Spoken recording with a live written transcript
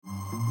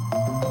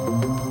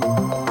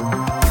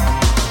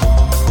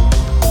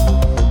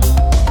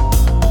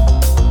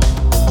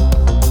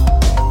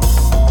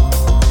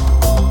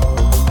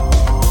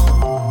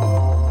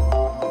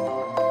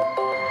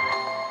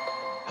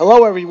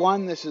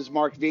everyone. This is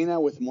Mark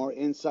Vina with more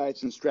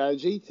Insights and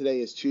Strategy.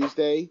 Today is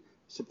Tuesday,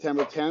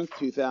 September 10th,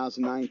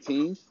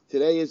 2019.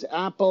 Today is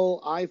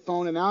Apple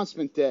iPhone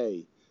Announcement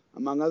Day,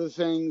 among other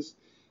things.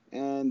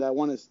 And I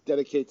want to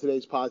dedicate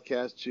today's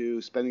podcast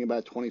to spending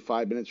about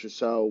 25 minutes or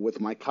so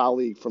with my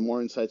colleague from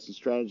More Insights and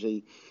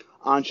Strategy,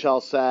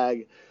 Anshel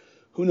Sag,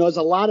 who knows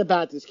a lot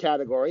about this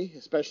category,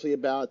 especially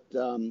about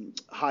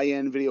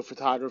high-end video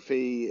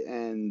photography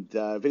and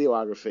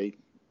videography.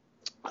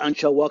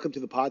 Anshel, welcome to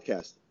the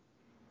podcast.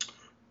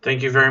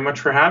 Thank you very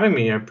much for having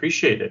me. I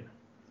appreciate it.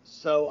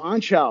 So,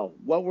 Anshel,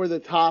 what were the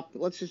top?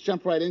 Let's just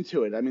jump right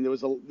into it. I mean, there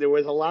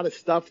was a lot of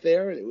stuff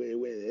there.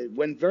 It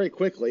went very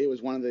quickly. It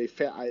was one of the,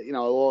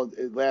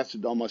 it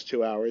lasted almost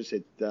 2 hours.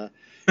 It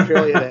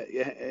fairly,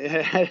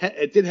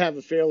 it did have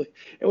it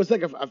was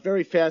like a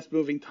very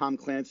fast-moving Tom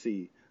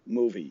Clancy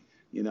movie.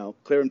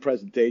 Clear and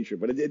present danger.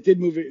 But it did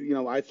move,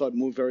 I thought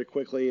move very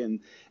quickly. And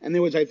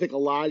there was, I think,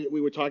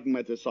 we were talking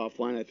about this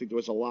offline. I think there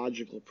was a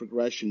logical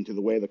progression to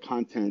the way the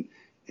content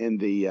in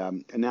the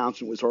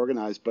announcement was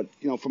organized. But,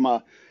 from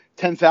a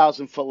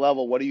 10,000-foot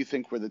level, what do you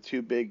think were the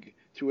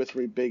two or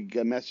three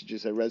big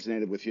messages that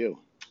resonated with you?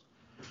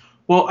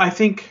 Well, I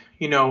think,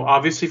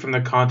 obviously from the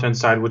content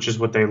side, which is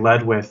what they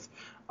led with,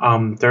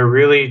 they're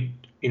really,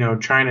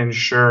 trying to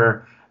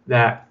ensure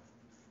that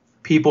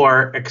people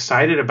are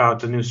excited about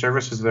the new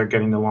services they're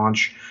getting to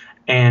launch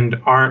and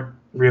aren't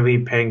really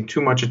paying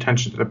too much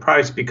attention to the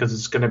price because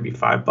it's going to be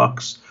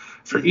 $5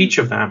 for each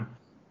of them.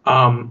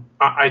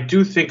 I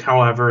do think,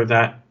 however,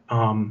 that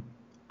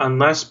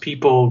unless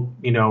people,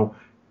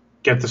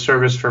 get the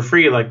service for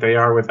free like they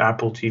are with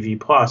Apple TV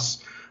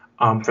Plus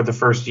for the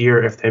first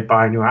year if they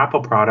buy a new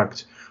Apple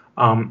product,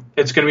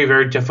 it's going to be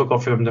very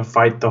difficult for them to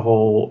fight the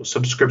whole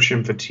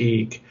subscription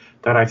fatigue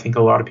that I think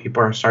a lot of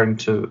people are starting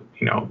to,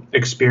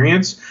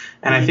 experience.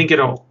 And I think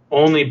it'll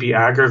only be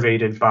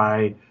aggravated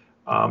by,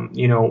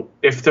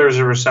 if there's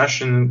a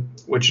recession,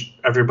 which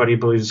everybody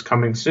believes is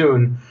coming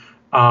soon,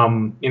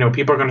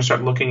 people are going to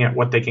start looking at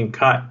what they can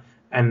cut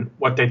and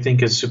what they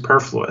think is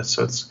superfluous.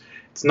 So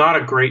it's not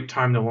a great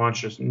time to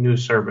launch a new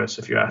service,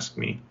 if you ask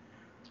me.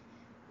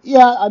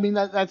 Yeah, I mean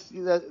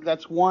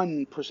that's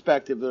one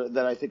perspective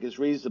that I think is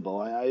reasonable.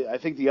 I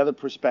think the other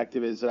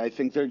perspective is that I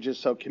think they're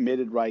just so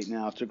committed right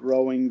now to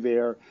growing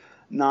their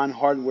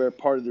non-hardware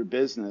part of their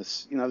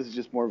business. This is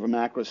just more of a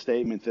macro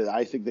statement that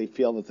I think they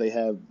feel that they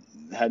have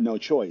had no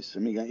choice. I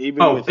mean,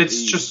 even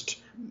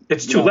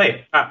it's too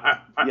late.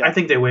 I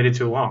think they waited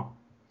too long.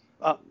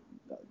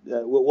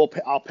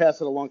 I'll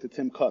pass it along to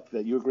Tim Cook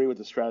that you agree with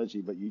the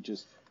strategy, but you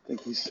just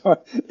think they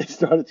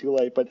started too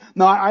late. But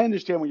no, I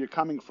understand where you're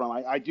coming from.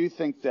 I do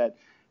think that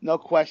no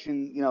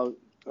question,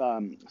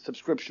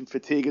 subscription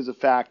fatigue is a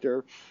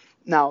factor.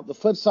 Now, the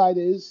flip side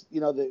is,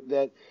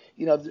 that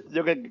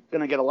they're going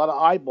to get a lot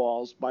of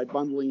eyeballs by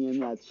bundling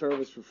in that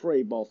service for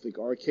free, both the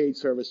arcade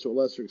service to a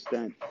lesser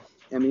extent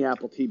and the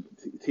Apple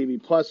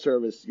TV Plus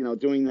service.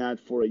 Doing that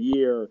for a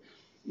year,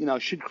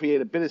 should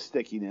create a bit of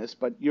stickiness.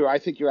 But I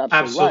think you're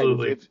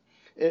absolutely right.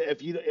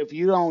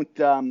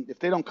 If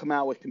they don't come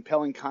out with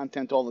compelling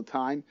content all the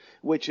time,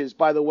 which is,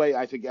 by the way,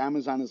 I think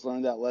Amazon has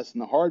learned that lesson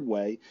the hard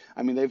way.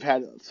 I mean, they've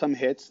had some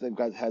hits,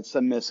 had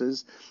some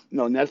misses.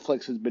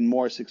 Netflix has been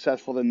more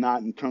successful than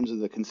not in terms of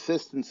the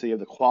consistency of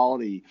the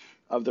quality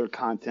of their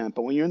content.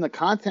 But when you're in the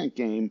content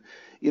game,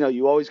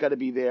 you always got to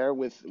be there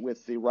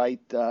with the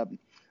right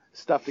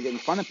stuff to get in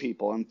front of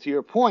people. And to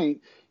your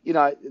point,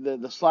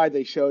 the slide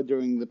they showed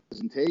during the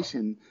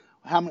presentation,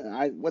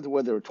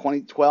 whether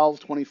 20, 12,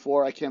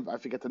 24, I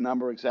forget the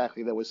number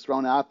exactly that was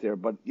thrown out there,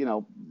 but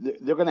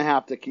they're going to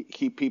have to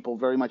keep people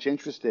very much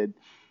interested,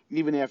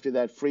 even after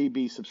that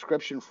freebie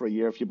subscription for a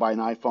year. If you buy an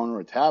iPhone or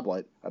a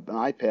tablet, an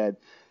iPad,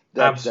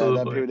 that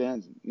period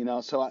ends.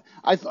 So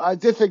I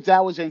did think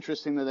that was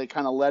interesting that they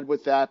kind of led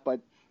with that,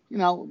 but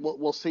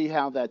we'll see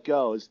how that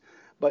goes.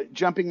 But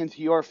jumping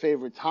into your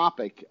favorite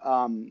topic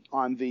on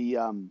the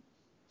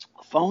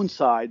phone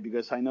side,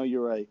 because I know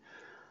you're an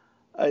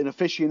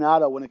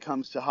aficionado when it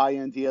comes to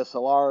high-end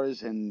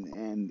DSLRs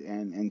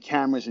and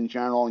cameras in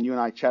general, and you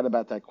and I chat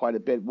about that quite a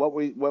bit. What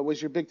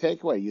was your big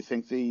takeaway? You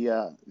think the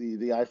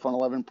iPhone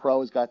 11 Pro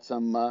has got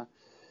some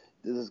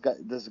does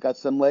it got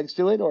some legs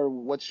to it, or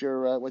what's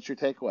your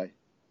takeaway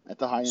at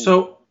the high end?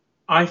 So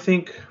I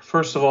think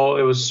first of all,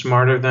 it was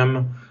smart of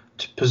them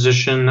to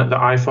position the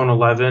iPhone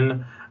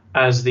 11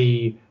 as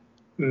the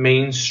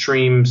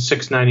mainstream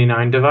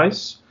 $699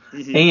 device.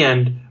 Mm-hmm.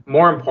 And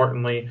more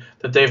importantly,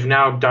 that they've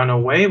now done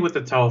away with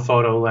the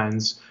telephoto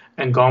lens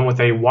and gone with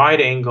a wide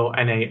angle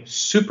and a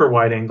super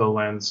wide angle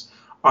lens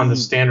on the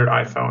standard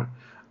iPhone.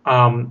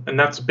 And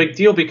that's a big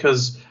deal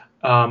because,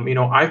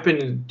 I've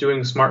been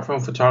doing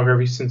smartphone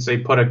photography since they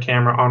put a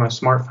camera on a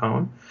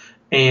smartphone.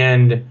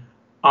 And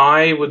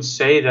I would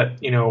say that,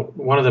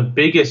 one of the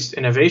biggest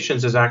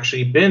innovations has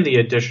actually been the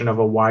addition of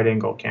a wide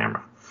angle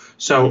camera.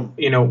 So,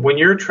 when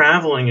you're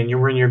traveling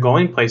and when you're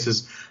going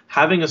places,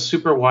 having a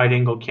super wide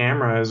angle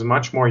camera is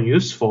much more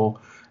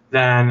useful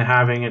than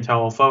having a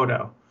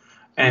telephoto.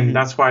 And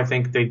that's why I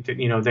think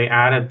they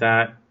added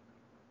that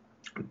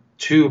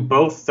to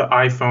both the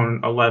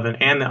iPhone 11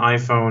 and the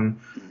iPhone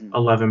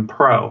 11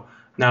 Pro.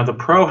 Now the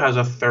Pro has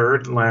a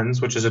third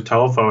lens, which is a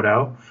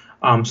telephoto,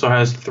 so it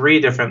has three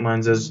different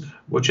lenses,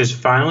 which is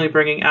finally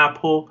bringing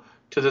Apple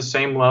to the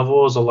same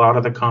level as a lot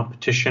of the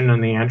competition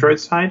on the Android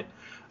side.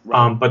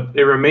 Right. But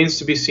it remains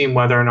to be seen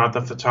whether or not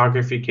the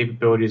photography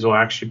capabilities will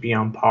actually be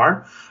on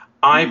par.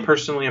 I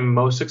personally am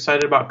most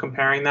excited about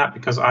comparing that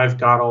because I've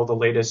got all the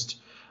latest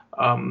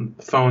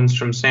phones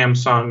from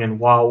Samsung and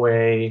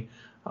Huawei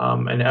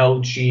and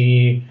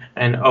LG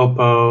and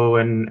Oppo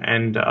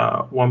and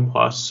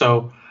OnePlus.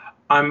 So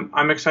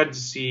I'm excited to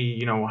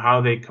see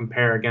how they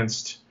compare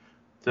against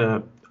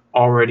the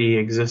already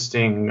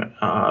existing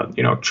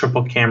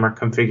triple camera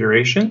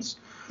configurations.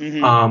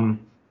 Mm-hmm.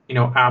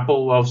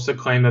 Apple loves to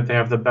claim that they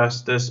have the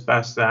best this,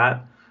 best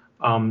that.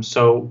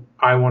 So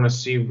I want to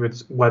see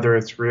whether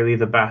it's really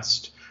the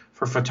best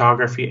for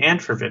photography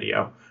and for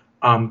video.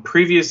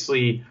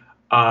 Previously,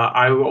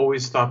 I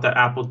always thought that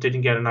Apple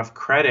didn't get enough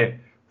credit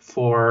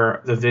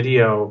for the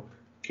video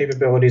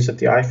capabilities that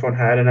the iPhone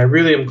had, and I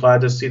really am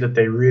glad to see that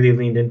they really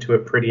leaned into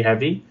it pretty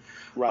heavy.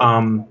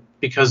 Right.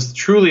 Because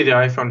truly the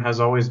iPhone has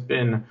always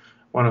been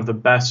one of the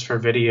best for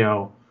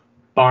video,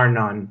 bar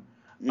none.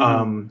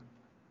 Mm-hmm.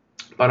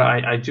 But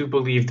I do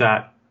believe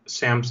that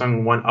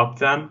Samsung went up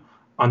them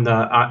on the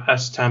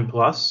S10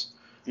 Plus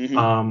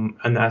Mm-hmm.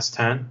 and the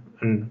S10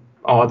 and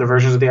all other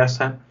versions of the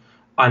S10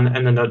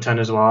 and the Note 10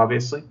 as well,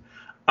 obviously.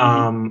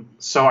 Mm-hmm.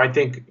 So I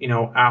think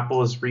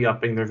Apple is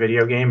re-upping their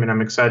video game, and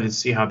I'm excited to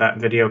see how that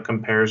video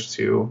compares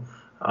to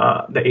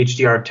the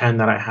HDR10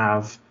 that I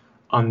have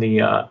on the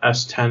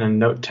S10 and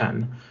Note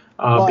 10,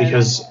 Well,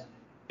 because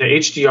the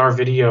HDR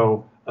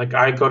video, like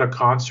I go to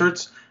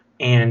concerts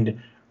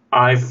and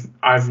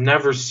I've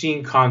never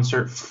seen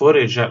concert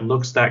footage that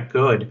looks that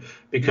good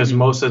because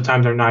most of the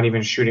time they're not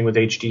even shooting with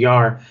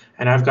HDR.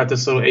 And I've got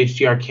this little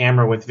HDR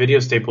camera with video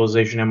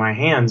stabilization in my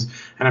hands,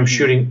 and I'm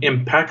shooting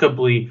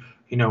impeccably,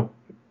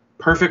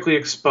 perfectly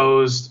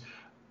exposed,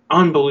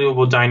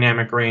 unbelievable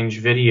dynamic range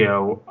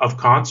video of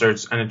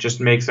concerts, and it just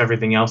makes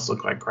everything else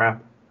look like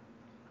crap.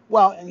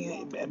 Well,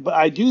 but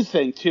I do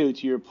think too,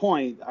 to your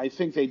point, I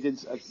think they did.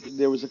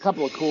 There was a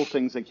couple of cool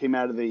things that came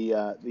out of the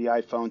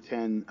iPhone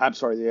 10. I'm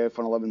sorry, the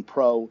iPhone 11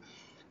 Pro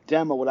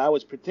demo. What I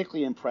was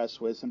particularly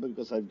impressed with, simply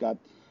because I've got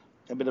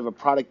a bit of a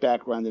product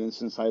background in it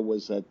since I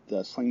was at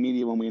Sling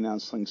Media when we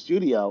announced Sling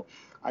Studio,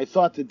 I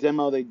thought the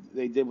demo they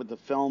did with the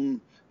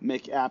Film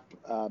Mic app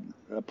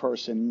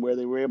person, where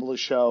they were able to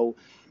show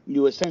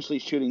you essentially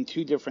shooting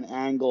two different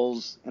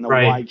angles in a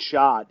Right. wide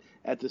shot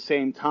at the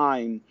same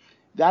time.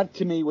 That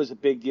to me was a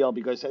big deal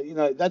because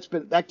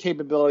that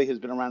capability has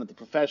been around at the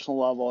professional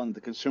level and at the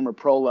consumer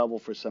pro level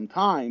for some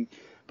time,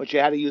 but you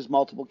had to use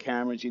multiple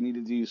cameras. You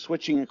needed to use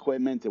switching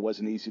equipment. It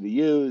wasn't easy to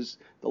use.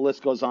 The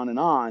list goes on.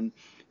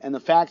 And the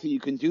fact that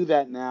you can do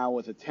that now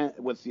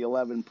with the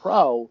 11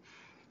 Pro,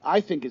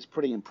 I think is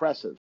pretty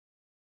impressive.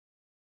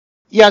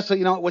 Yeah, so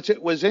what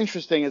was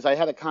interesting is I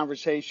had a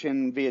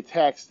conversation via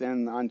text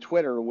and on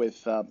Twitter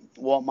with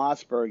Walt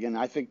Mossberg, and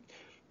I think,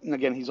 and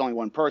again, he's only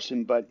one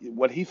person, but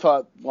what he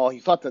thought, well, he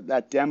thought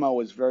that demo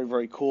was very,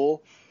 very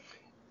cool,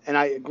 and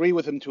I agree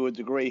with him to a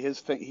degree.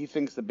 He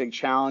thinks the big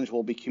challenge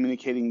will be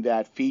communicating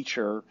that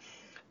feature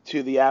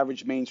to the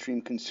average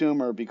mainstream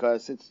consumer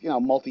because it's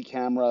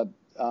multi-camera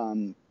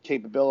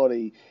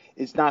capability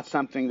is not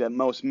something that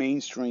most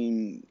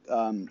mainstream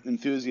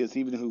enthusiasts,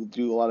 even who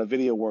do a lot of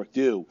video work,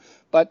 do.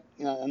 But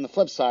on the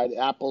flip side,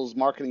 Apple's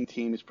marketing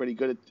team is pretty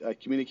good at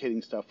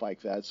communicating stuff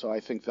like that. So I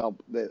think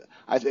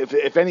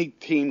if any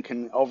team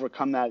can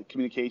overcome that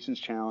communications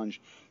challenge,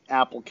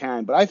 Apple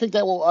can. But I think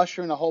that will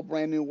usher in a whole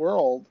brand new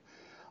world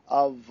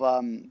of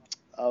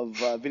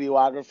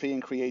videography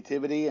and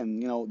creativity,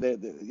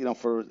 and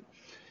for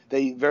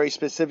they very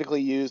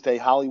specifically used a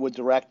Hollywood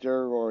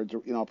director or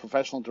a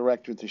professional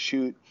director to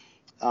shoot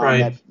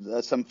Right.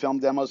 some film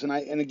demos.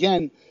 And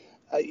again,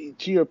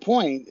 to your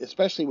point,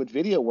 especially with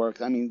video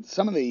work, I mean,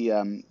 some of the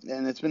and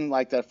it's been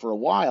like that for a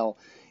while.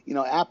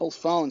 Apple's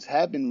phones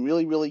have been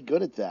really, really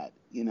good at that.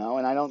 And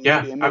I don't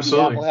Yeah,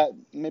 absolutely.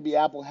 maybe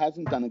Apple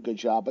hasn't done a good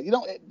job, but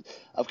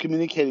of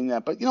communicating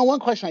that. But one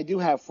question I do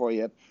have for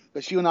you,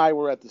 because you and I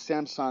were at the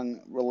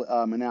Samsung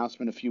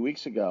announcement a few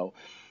weeks ago,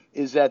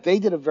 is that they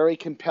did a very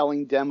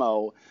compelling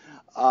demo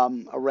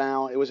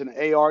around. It was an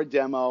AR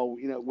demo,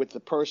 with the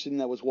person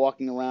that was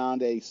walking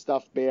around a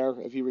stuffed bear,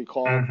 if you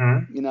recall, Hmm.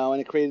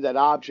 and it created that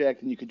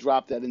object, and you could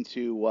drop that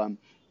into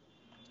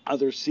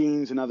other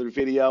scenes and other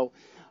video.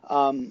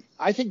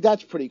 I think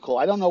that's pretty cool.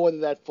 I don't know whether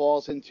that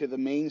falls into the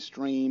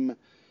mainstream,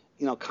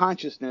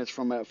 consciousness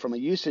from a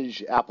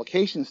usage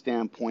application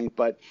standpoint,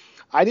 but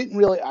I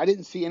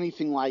didn't see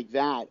anything like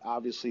that,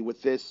 obviously,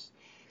 with this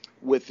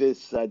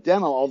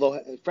demo. Although,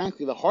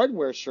 frankly, the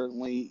hardware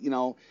certainly,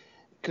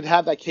 could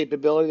have that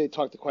capability. They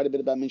talked quite a bit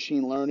about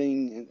machine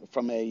learning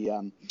from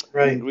an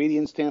Right.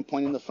 ingredient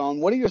standpoint in the phone.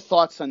 What are your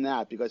thoughts on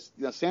that? Because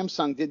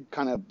Samsung did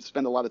kind of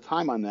spend a lot of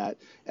time on that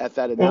at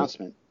that Well,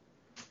 announcement.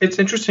 It's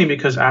interesting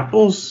because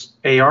Apple's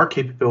AR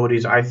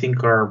capabilities, I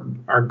think,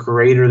 are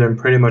greater than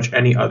pretty much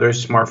any other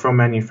smartphone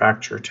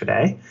manufacturer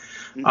today.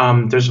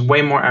 There's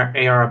way more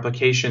AR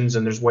applications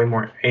and there's way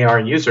more AR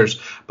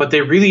users, but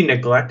they really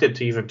neglected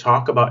to even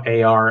talk about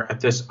AR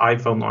at this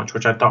iPhone launch,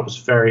 which I thought was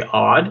very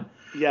odd.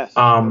 Yes,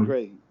 I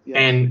agree. Yes.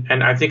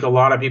 And I think a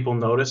lot of people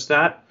noticed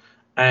that,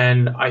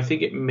 and I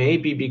think it may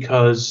be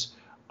because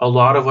a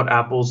lot of what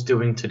Apple's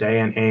doing today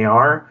in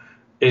AR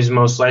is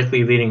most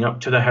likely leading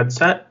up to the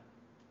headset.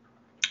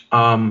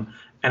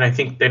 And I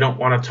think they don't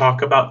want to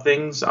talk about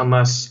things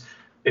unless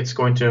it's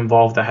going to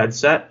involve the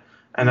headset.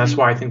 And that's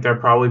why I think they're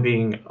probably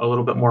being a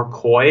little bit more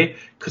coy,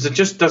 because it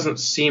just doesn't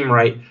seem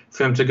right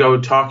for them to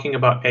go talking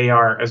about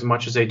AR as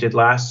much as they did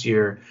last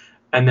year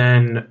and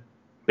then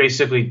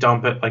basically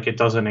dump it like it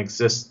doesn't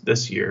exist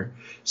this year.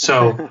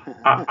 So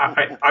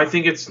I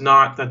think it's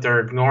not that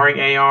they're ignoring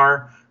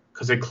AR,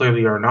 because they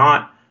clearly are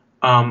not.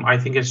 I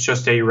think it's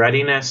just a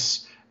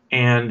readiness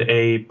and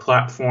a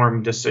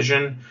platform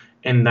decision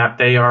in that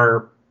they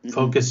are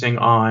focusing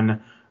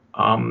on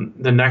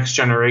the next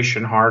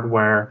generation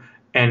hardware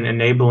and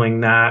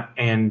enabling that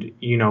and,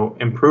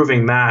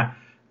 improving that,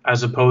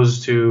 as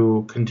opposed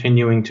to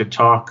continuing to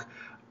talk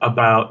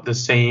about the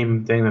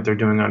same thing that they're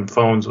doing on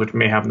phones, which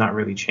may have not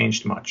really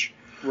changed much.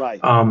 Right.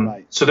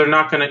 So they're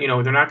not going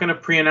to, they're not going to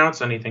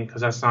pre-announce anything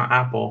because that's not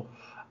Apple.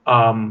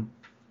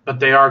 But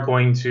they are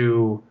going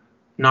to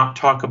not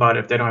talk about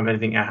it if they don't have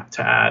anything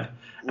to add.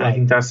 And I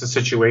think that's the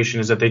situation,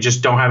 is that they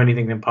just don't have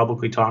anything to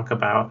publicly talk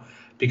about,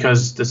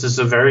 because this is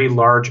a very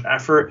large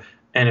effort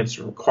and it's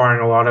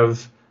requiring a lot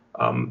of,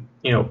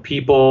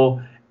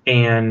 people.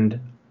 And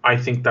I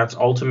think that's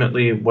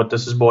ultimately what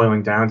this is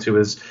boiling down to,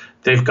 is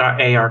they've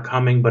got AR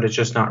coming, but it's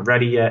just not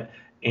ready yet.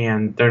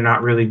 And they're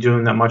not really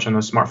doing that much on the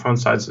smartphone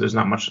side, so there's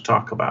not much to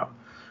talk about.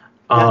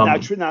 Now,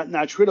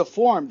 true to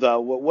form, though,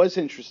 what was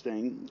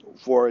interesting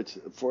for it,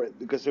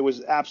 because there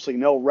was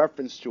absolutely no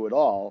reference to it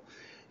all,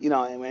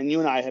 and you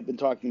and I have been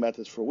talking about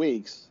this for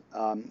weeks,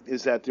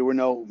 is that there were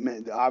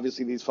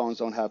obviously these phones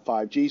don't have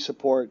 5G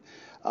support.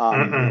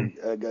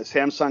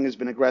 Samsung has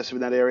been aggressive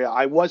in that area.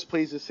 I was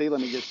pleased to see,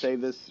 let me just say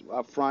this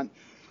up front,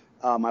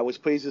 I was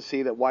pleased to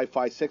see that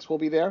Wi-Fi 6 will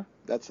be there.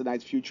 That's a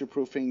nice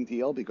future-proofing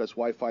deal, because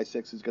Wi-Fi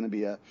 6 is going to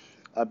be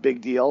a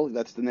big deal.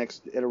 That's the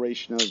next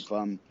iteration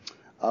of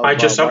I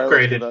just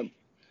upgraded.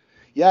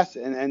 Yes,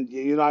 and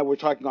you and I were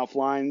talking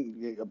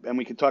offline, and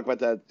we could talk about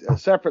that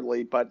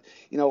separately. But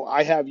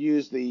I have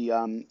used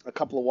a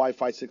couple of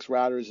Wi-Fi 6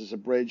 routers as a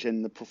bridge,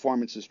 and the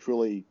performance is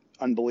truly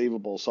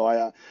unbelievable. So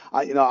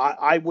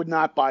I would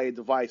not buy a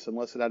device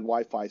unless it had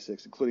Wi-Fi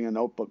 6, including a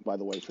notebook, by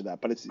the way, for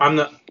that. But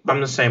I'm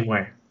the same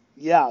way.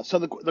 Yeah. So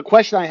the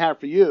question I have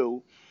for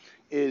you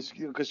is,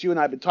 because you and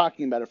I have been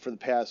talking about it for the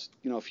past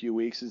few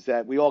weeks, is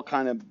that we all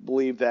kind of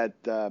believe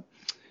that.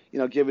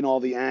 Given all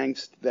the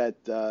angst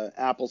that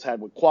Apple's had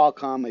with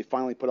Qualcomm, they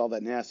finally put all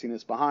that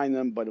nastiness behind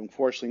them, but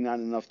unfortunately not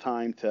enough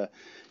time to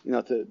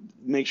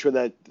make sure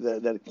that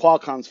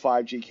Qualcomm's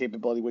 5G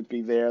capability would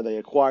be there. They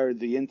acquired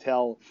the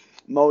Intel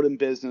modem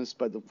business,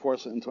 but of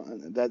course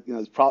that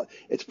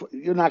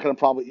you're not going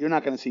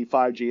to see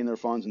 5G in their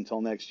phones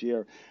until next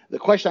year. The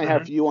question I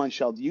have for you,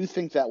 Anshel, do you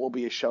think that will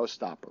be a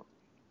showstopper?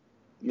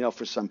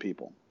 For some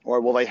people,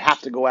 or will they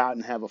have to go out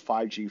and have a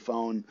 5G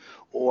phone,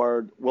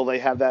 or will they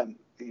have that?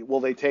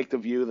 Will they take the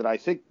view that I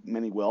think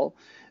many will,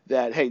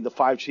 that hey, the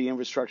 5G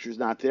infrastructure is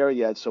not there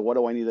yet, so what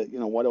do I need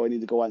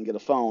to go out and get a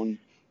phone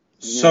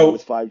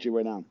with 5G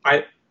right now?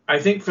 I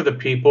think for the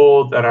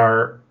people that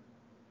are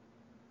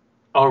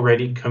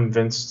already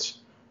convinced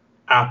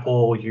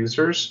Apple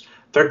users,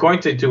 they're going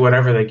to do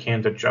whatever they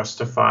can to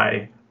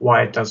justify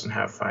why it doesn't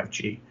have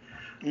 5G.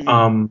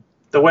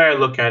 The way I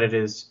look at it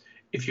is,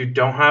 if you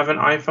don't have an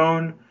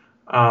iPhone,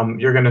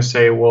 you're going to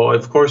say, well,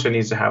 of course it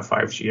needs to have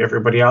 5G.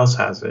 Everybody else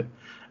has it.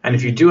 And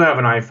if you do have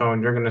an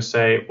iPhone, you're going to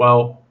say,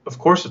 well, of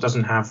course it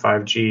doesn't have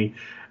 5G.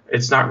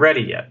 It's not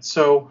ready yet.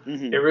 So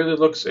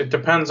it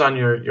depends on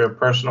your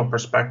personal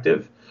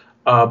perspective.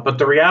 But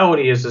the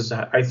reality is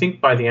that I think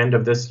by the end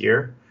of this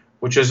year,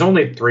 which is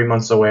only 3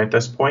 months away at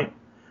this point,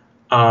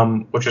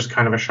 which is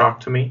kind of a shock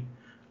to me,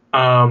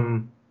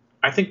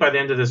 I think by the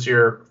end of this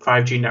year,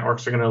 5G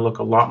networks are going to look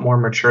a lot more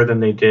mature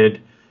than they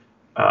did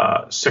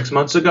 6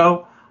 months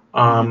ago.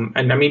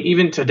 And I mean,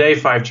 even today,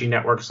 5G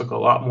networks look a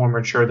lot more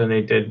mature than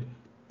they did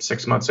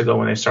 6 months ago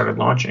when they started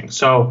launching.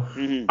 So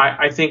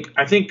I think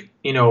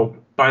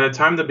by the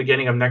time the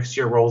beginning of next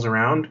year rolls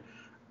around,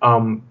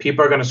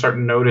 people are going to start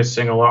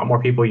noticing a lot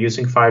more people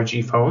using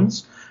 5G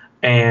phones,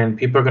 and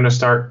people are going to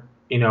start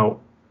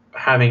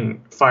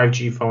having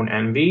 5G phone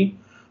envy.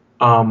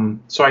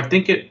 So I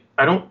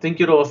don't think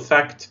it'll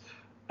affect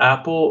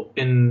Apple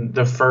in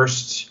the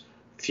first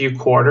few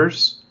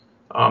quarters,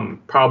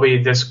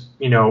 probably this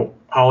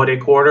holiday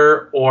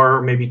quarter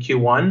or maybe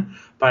Q1,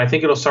 but I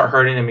think it'll start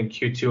hurting them in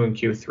Q2 and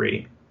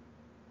Q3.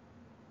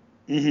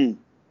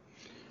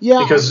 Yeah,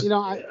 because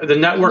the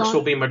networks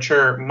will be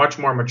mature, much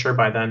more mature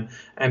by then,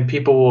 and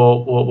people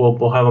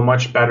will have a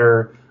much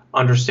better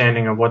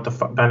understanding of what the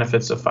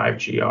benefits of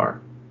 5G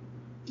are.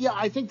 Yeah,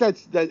 I think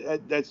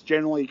that's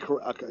generally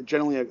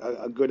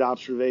a good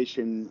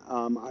observation.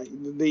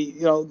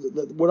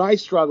 What I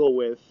struggle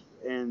with,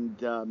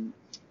 and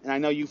and I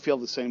know you feel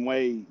the same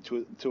way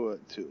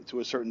to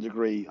a certain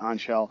degree,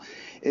 Anshel,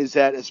 is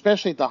that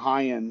especially at the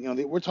high end,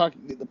 we're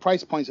talking the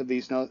price points of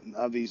these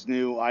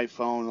new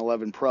iPhone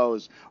 11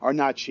 Pros are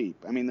not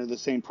cheap. I mean, they're the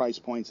same price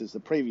points as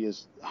the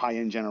previous high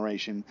end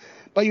generation,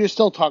 but you're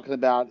still talking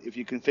about if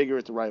you configure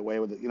it the right way.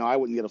 I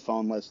wouldn't get a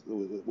phone less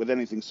with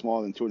anything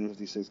smaller than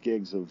 256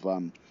 gigs of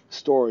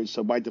storage.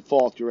 So by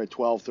default, you're at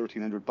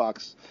 1,200-1,300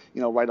 bucks,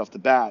 right off the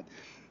bat.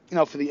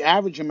 For the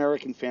average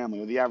American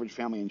family or the average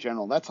family in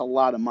general, that's a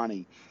lot of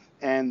money.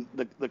 And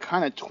the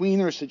kind of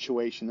tweener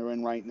situation they're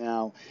in right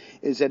now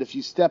is that if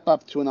you step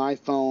up to an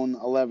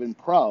iPhone 11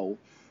 Pro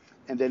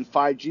and then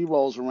 5G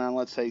rolls around,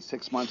 let's say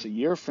 6 months, a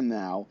year from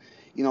now,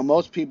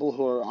 most people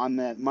who are on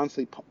that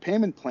monthly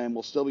payment plan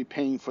will still be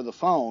paying for the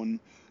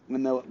phone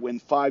when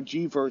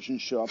 5G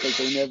versions show up, as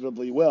they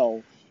inevitably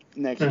will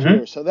next Hmm.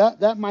 year. So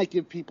that might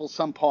give people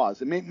some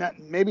pause. It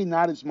maybe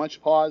not as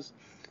much pause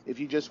if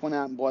you just went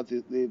out and bought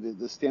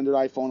the standard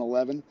iPhone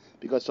 11,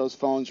 because those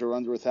phones are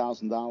under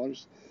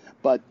 $1,000.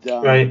 But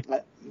Right.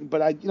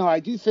 I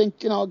do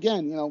think,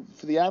 again,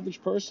 for the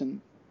average person,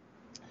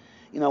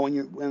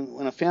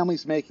 when a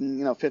family's making,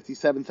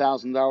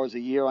 $57,000 a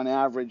year on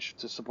average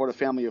to support a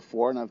family of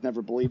four, and I've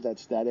never believed that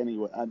stat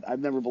anyway.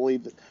 I've never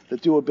believed that the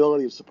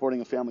doability of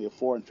supporting a family of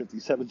four and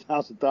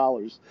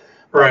 $57,000.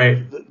 But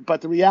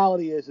Right. the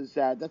reality is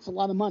that that's a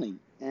lot of money,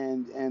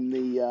 and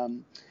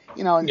the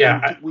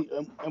Yeah.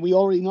 and we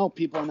already know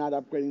people are not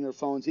upgrading their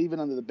phones even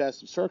under the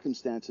best of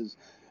circumstances.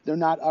 They're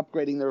not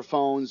upgrading their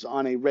phones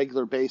on a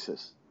regular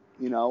basis.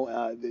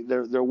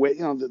 They're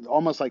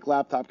almost like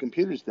laptop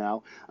computers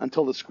now.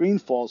 Until the screen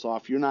falls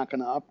off, you're not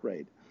going to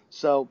upgrade.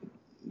 So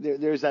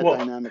there's that Well,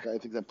 dynamic, I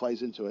think, that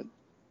plays into it.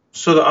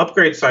 so the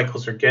upgrade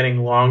cycles are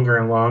getting longer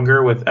and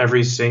longer with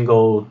every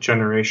single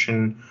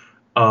generation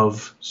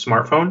of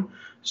smartphone.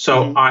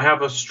 So Hmm. I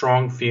have a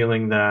strong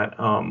feeling that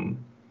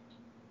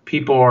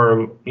people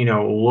are,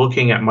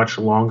 looking at much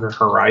longer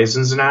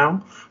horizons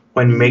now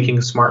when Hmm. making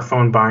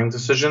smartphone buying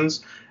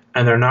decisions,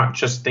 and they're not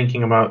just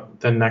thinking about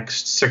the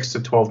next 6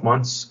 to 12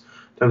 months.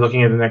 They're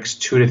looking at the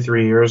next 2 to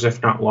 3 years,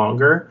 if not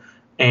longer.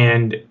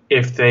 And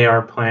if they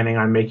are planning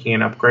on making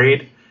an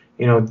upgrade,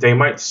 they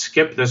might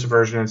skip this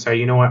version and say,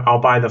 you know what, I'll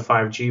buy the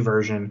 5G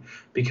version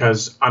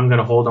because I'm going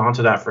to hold on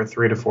to that for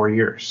 3 to 4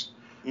 years.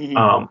 Hmm.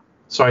 Um,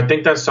 so I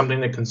think that's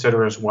something to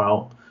consider as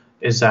well,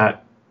 is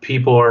that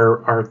people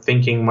are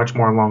thinking much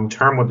more long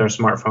term with their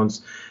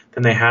smartphones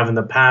than they have in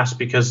the past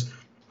because,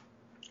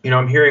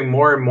 I'm hearing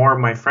more and more of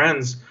my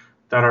friends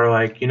that are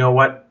like, you know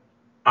what,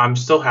 I'm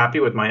still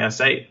happy with my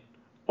S8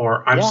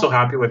 or I'm Yeah. still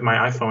happy with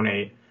my iPhone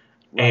 8.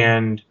 Right.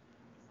 And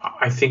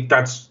I think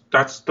that's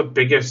the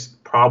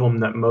biggest problem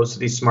that most of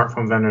these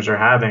smartphone vendors are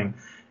having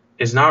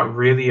is not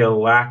really a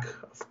lack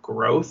of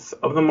growth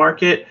of the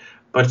market,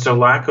 but it's a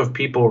lack of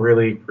people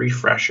really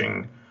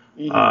refreshing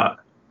Hmm. uh,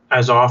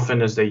 as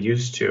often as they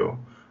used to.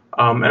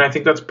 And I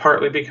think that's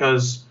partly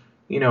because,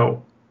 you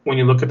know, when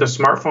you look at the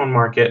smartphone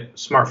market,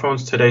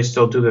 smartphones today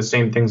still do the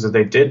same things that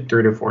they did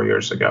 3 to 4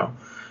 years ago.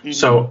 Hmm.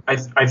 So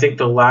I think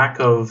the lack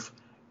of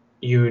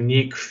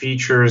unique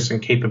features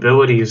and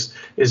capabilities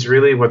is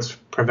really what's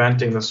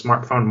preventing the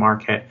smartphone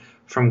market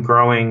from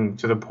growing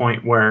to the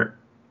point where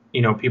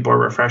people are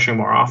refreshing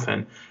more often.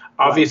 Right.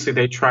 Obviously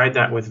they tried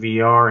that with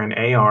VR and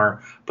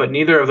AR, but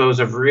neither of those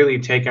have really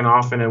taken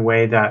off in a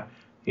way that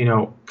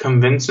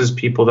convinces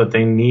people that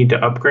they need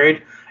to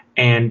upgrade.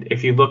 And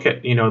if you look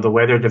at the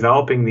way they're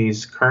developing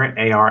these current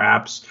AR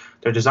apps,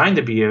 they're designed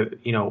to be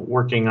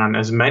working on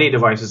as many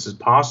devices as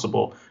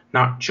possible,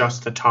 not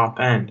just the top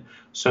end.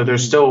 So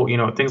there's Hmm.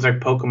 still, things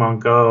like Pokemon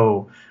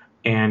Go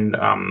and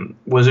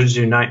Wizards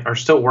Unite are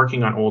still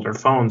working on older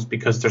phones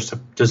because they're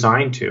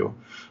designed to. Right.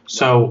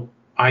 So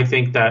I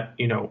think that,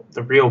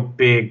 the real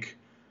big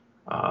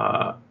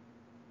uh,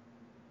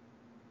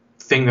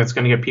 thing that's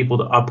going to get people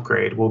to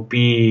upgrade will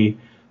be,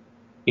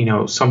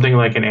 something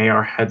like an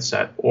AR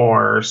headset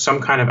or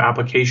some kind of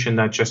application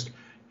that just,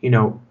 you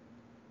know,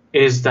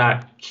 is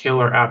that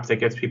killer app that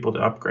gets people to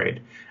upgrade.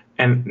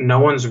 And no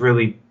one's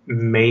really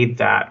made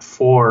that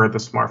for the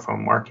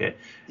smartphone market.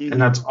 And Hmm.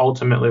 that's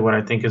ultimately what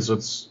I think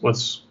is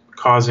what's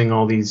causing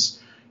all these,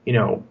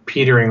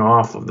 petering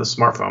off of the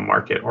smartphone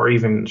market or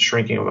even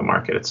shrinking of the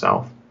market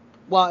itself.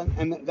 Well,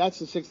 and that's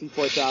the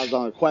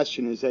 $64,000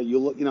 question, is that you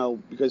look,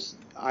 because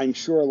I'm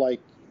sure,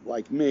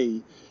 like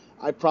me,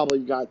 I probably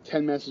got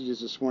 10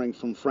 messages this morning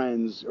from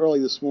friends early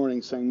this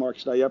morning saying, Mark,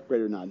 should I upgrade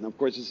or not? And of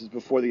course, this is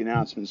before the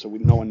announcement, so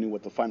no one knew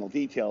what the final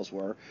details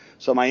were.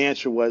 So my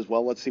answer was,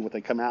 well, let's see what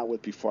they come out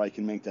with before I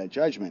can make that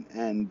judgment.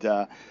 And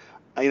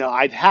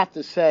I'd have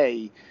to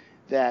say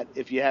that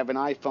if you have an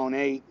iPhone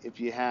 8, if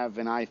you have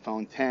an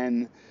iPhone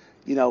 10,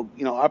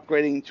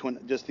 upgrading to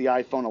just the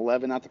iPhone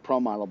 11, not the Pro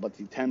model, but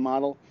the 10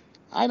 model,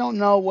 I don't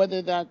know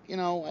whether that,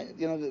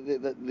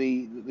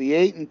 the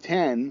 8 and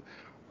 10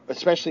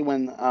 especially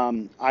when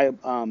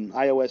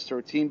iOS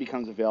 13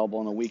 becomes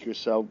available in a week or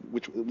so,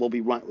 which will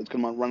be run. It's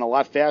going to run a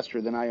lot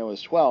faster than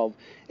iOS 12.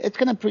 It's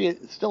going to be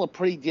still a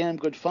pretty damn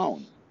good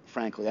phone,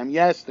 frankly. I mean,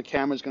 yes, the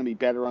camera's going to be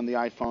better on the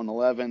iPhone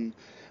 11,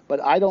 but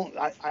I don't.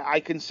 I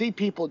can see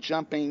people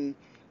jumping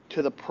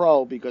to the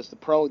Pro because the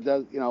Pro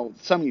does. You know,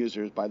 some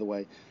users, by the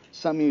way,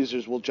 some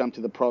users will jump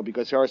to the Pro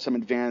because there are some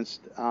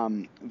advanced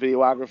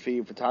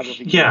videography,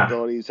 photography Yeah,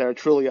 capabilities that are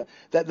truly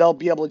that they'll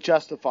be able to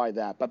justify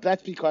that. But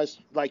that's because,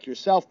 like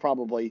yourself,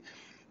 probably,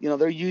 you know,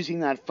 they're using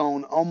that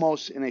phone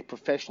almost in a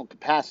professional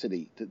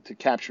capacity to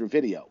capture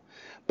video.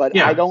 But I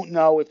yeah. don't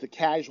know if the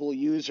casual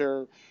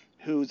user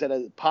who's at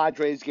a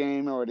Padres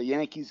game or at a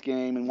Yankees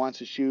game and wants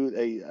to shoot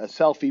a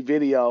selfie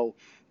video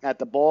at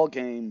the ball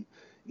game,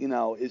 you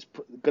know, is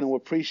going to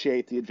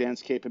appreciate the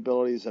advanced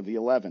capabilities of the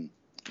 11.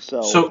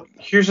 So, So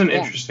here's an yeah.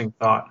 interesting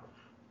thought.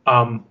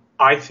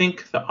 I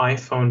think the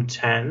iPhone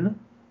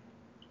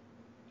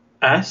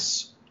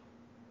 10s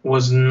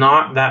was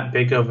not that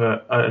big of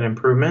an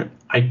improvement.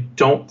 I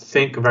don't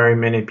think very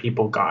many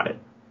people got it.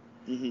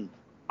 Hmm.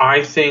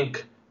 I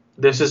think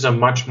this is a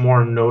much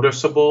more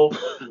noticeable,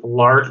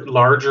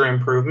 larger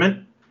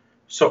improvement.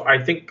 So I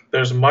think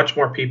there's much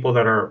more people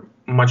that are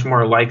much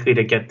more likely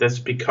to get this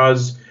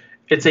because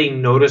it's a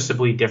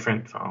noticeably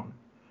different phone.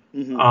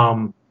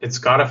 Hmm. It's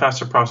got a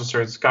faster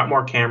processor, it's got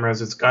more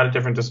cameras, it's got a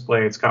different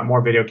display, it's got more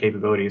video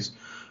capabilities.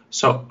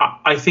 So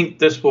I think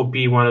this will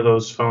be one of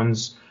those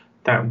phones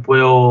that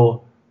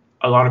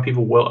a lot of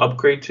people will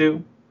upgrade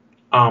to.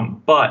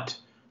 But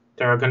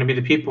there are going to be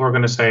the people who are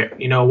going to say,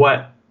 you know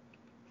what,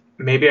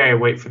 maybe I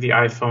wait for the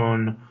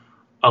iPhone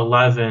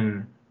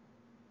 11s,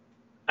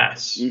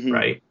 Hmm.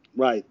 right?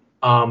 Right.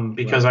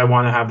 Because Right. I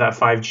want to have that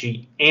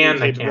 5G And and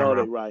the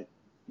capability. camera, Right.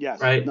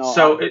 Yes. right? No.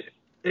 So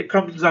it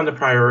comes down to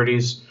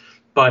priorities,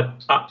 but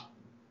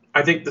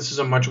I think this is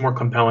a much more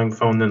compelling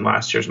phone than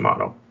last year's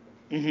model.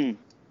 Hmm.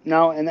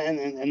 No. And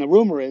the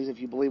rumor is, if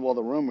you believe all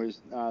the rumors,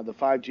 the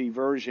 5G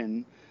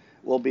version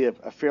will be a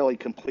fairly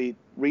complete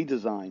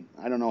redesign.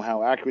 I don't know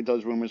how accurate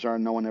those rumors are.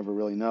 No one ever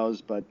really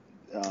knows, but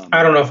I um,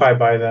 don't know if I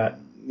buy that.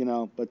 you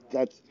know, but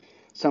that's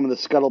some of the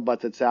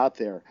scuttlebutt that's out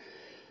there.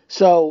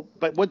 So,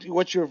 but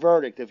what's your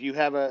verdict? If you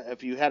had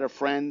a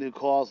friend who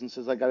calls and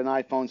says I got an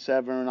iPhone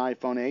 7 or an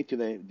iPhone 8,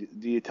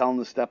 do you tell them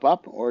to step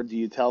up, or do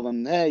you tell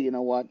them, hey, you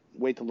know what,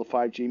 wait till the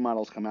 5G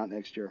models come out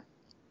next year?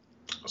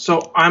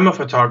 So I'm a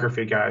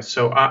photography guy,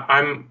 so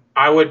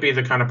I would be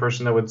the kind of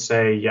person that would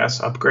say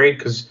yes, upgrade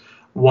because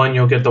one,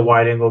 you'll get the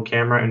wide angle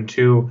camera, and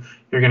two,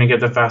 you're going to get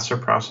the faster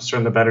processor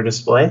and the better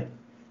display.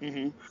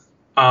 Hmm.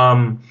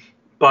 Um,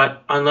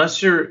 but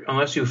unless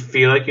you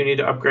feel like you need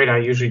to upgrade, I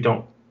usually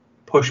don't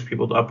push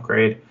people to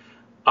upgrade.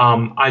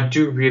 I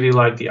do really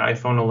like the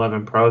iPhone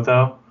 11 Pro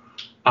though,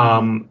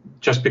 Hmm.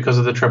 just because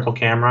of the triple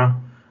camera,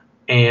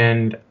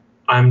 and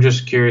I'm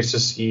just curious to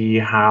see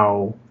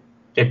how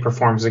it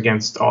performs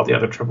against all the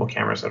other triple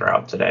cameras that are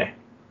out today.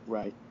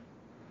 Right.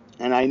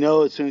 And I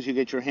know as soon as you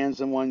get your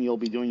hands on one, you'll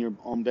be doing your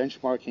own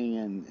benchmarking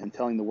and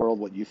telling the world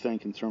what you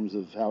think in terms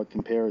of how it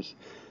compares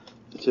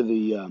to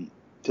the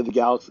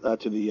Galaxy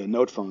to the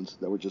Note phones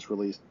that were just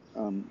released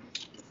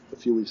a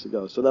few weeks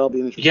ago. So that'll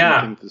be an interesting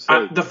Yeah, thing to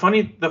see.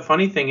 the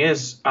funny thing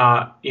is,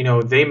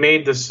 they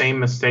made the same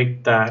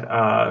mistake that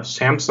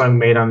Samsung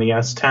made on the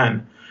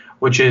S10,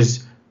 which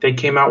is they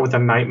came out with a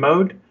night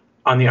mode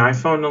on the Hmm.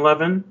 iPhone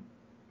 11,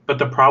 but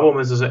the problem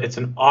is that it's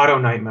an auto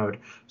night mode,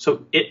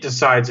 so it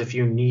decides if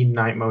you need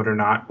night mode or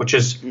not, which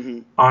is Hmm.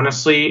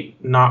 honestly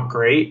not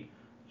great.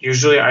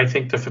 Usually, I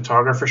think the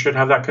photographer should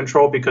have that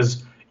control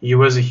because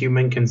you as a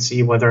human can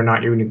see whether or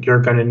not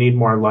you're going to need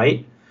more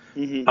light.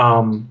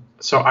 Hmm.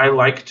 So I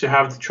like to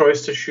have the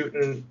choice to shoot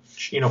in,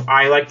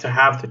 I like to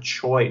have the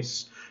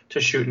choice to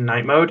shoot in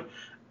night mode,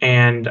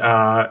 and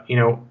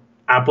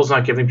Apple's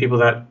not giving people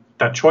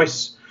that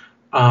choice.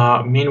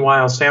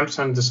 Meanwhile,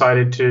 Samsung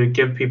decided to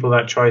give people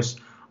that choice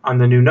on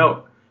the new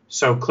Note.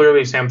 So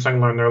clearly,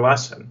 Samsung learned their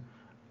lesson.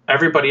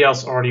 Everybody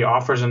else already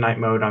offers a night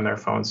mode on their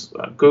phones.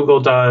 Google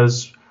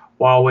does,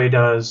 Huawei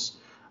does.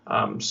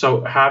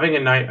 So having a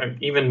night,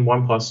 even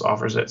OnePlus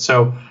offers it.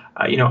 So,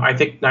 I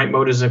think night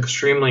mode is an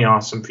extremely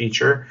awesome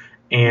feature,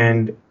 Hmm.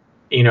 and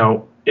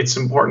it's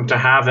important to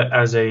have it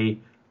as a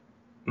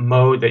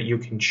mode that you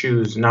can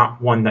choose,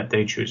 not one that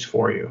they choose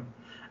for you.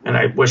 And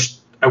I Right. wish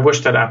I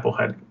wish that Apple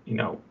had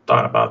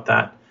thought about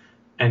that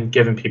and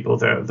given people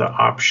the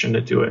option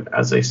to do it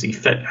as they see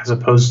fit, as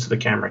opposed to the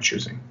camera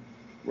choosing.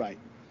 Right.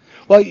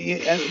 Well,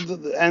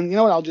 and you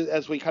know what? I'll just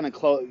as we kind of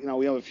close. You know,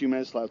 we have a few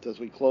minutes left as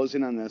we close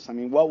in on this. I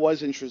mean, what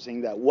was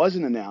interesting that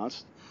wasn't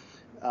announced.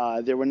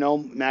 There were no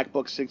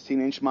MacBook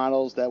 16-inch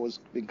models. That was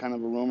been kind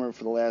of a rumor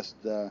for the last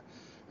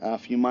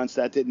few months.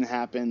 That didn't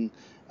happen.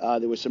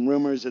 There were some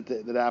rumors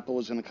that Apple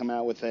was going to come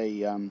out with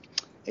a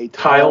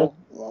Tile,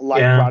 tile-like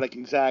yeah, product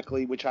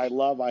exactly, which I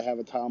love. I have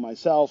a tile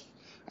myself.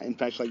 In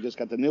fact, I just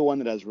got the new one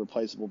that has a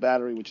replaceable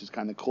battery, which is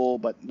kind of cool.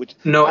 But which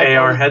no I've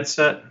AR always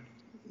headset,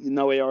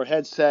 no AR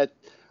headset,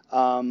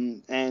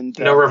 no and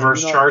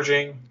reverse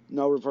charging,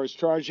 no reverse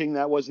charging.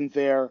 That wasn't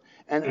there.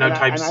 no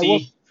Type And I will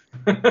C.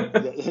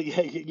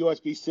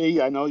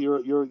 USB-C. I know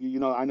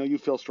I know you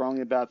feel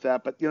strongly about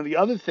that. But the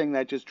other thing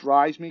that just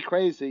drives me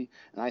crazy,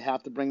 and I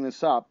have to bring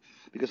this up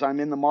because I'm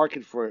in the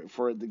market for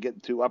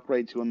to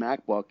upgrade to a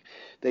MacBook.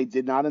 They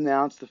did not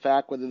announce the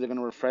fact whether they're going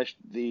to refresh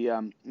the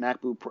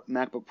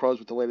MacBook Pros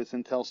with the latest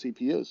Intel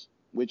CPUs,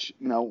 which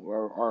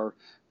are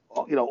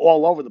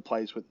all over the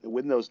place with the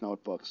Windows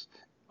notebooks.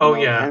 Oh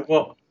yeah. And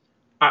Well,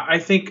 I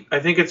think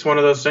it's one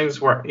of those things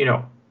where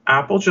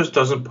Apple just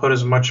doesn't put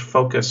as much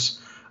focus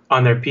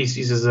on their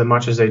PCs as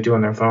much as they do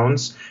on their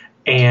phones,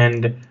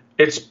 and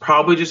it's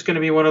probably just going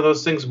to be one of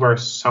those things where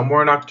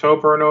somewhere in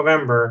October or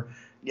November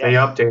they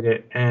yes, update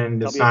it,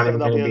 and there'll it's be a not even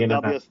there'll going be to a be an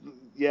there'll be event.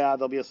 a yeah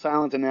there'll be a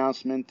silent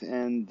announcement,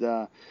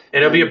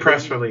 It'll be a and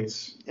press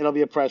release. it'll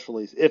be a press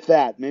release, if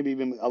that, maybe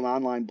even an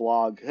online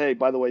blog. Hey,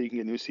 by the way, you can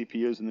get new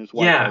CPUs and there's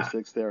Wi-Fi Yeah,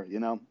 6 there.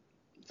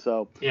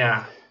 So,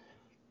 yeah.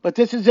 but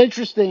this is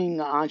interesting,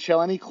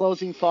 Anshel. Any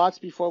closing thoughts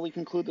before we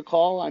conclude the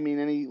call? I mean,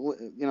 any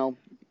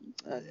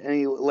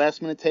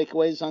last minute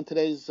takeaways on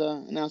today's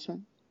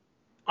announcement?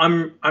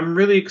 I'm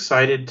really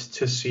excited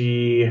to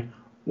see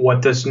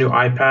what this new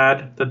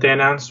iPad that they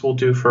announced will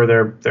do for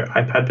their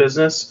iPad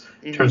business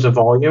in Hmm. terms of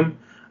volume.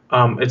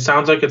 It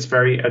sounds like it's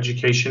very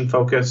education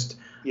focused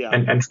Yeah.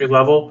 and entry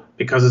level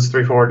because it's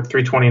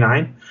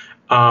 329.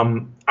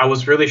 I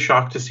was really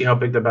shocked to see how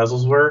big the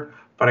bezels were,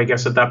 but I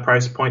guess at that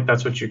price point,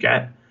 that's what you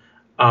get.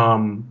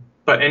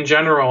 But in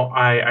general,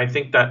 I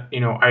think that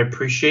I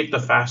appreciate the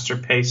faster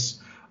pace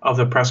of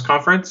the press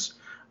conference,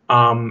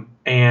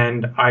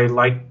 and I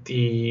like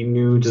the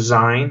new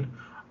design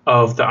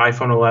of the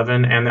iPhone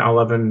 11 and the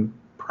 11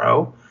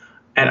 Pro.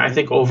 And I Hmm.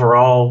 think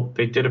overall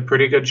they did a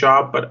pretty good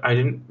job, but I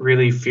didn't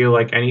really feel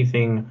like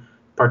anything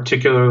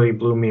particularly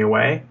blew me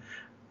away.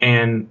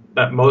 And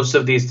that most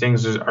of these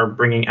things are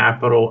bringing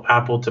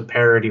Apple to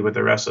parity with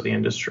the rest of the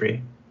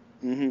industry.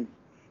 Hmm.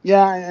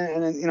 Yeah,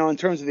 and in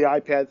terms of the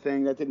iPad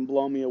thing, that didn't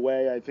blow me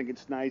away. I think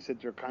it's nice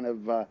that they're kind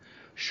of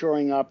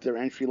shoring up their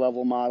entry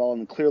level model,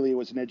 and clearly it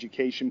was an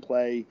education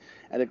play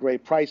at a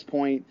great price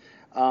point.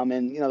 And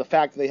the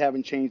fact that they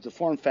haven't changed the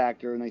form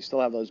factor and they still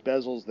have those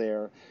bezels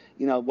there,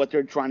 what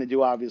they're trying to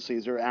do obviously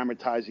is they're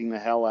amortizing the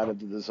hell out of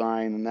the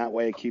design, and that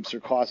way it keeps their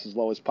costs as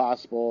low as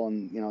possible,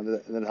 and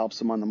that helps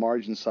them on the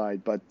margin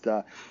side. But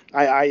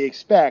I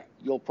expect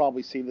you'll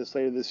probably see this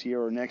later this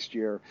year or next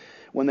year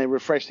when they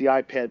refresh the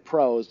iPad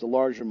Pros, the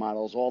larger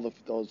models.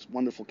 Those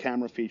wonderful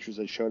camera features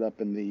that showed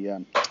up in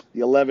the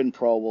 11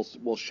 Pro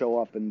will show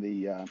up in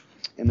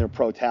their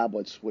Pro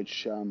tablets,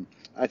 which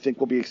I think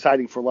will be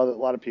exciting for a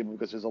lot of people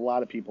because there's a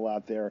lot of people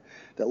out there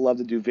that love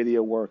to do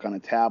video work on a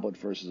tablet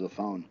versus a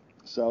phone.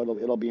 So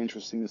it'll be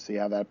interesting to see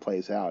how that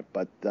plays out.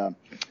 But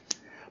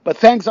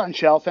thanks,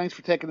 Anshel. Thanks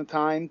for taking the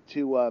time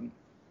to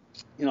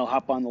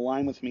hop on the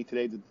line with me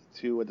today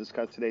to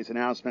discuss today's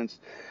announcements.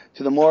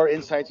 To the More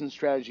Insights and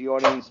Strategy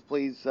audience,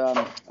 please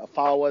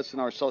follow us in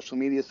our social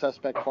media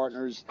suspect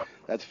partners.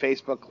 That's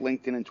Facebook,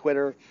 LinkedIn, and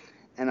Twitter.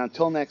 And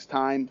until next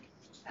time,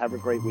 have a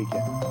great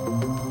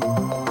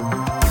weekend.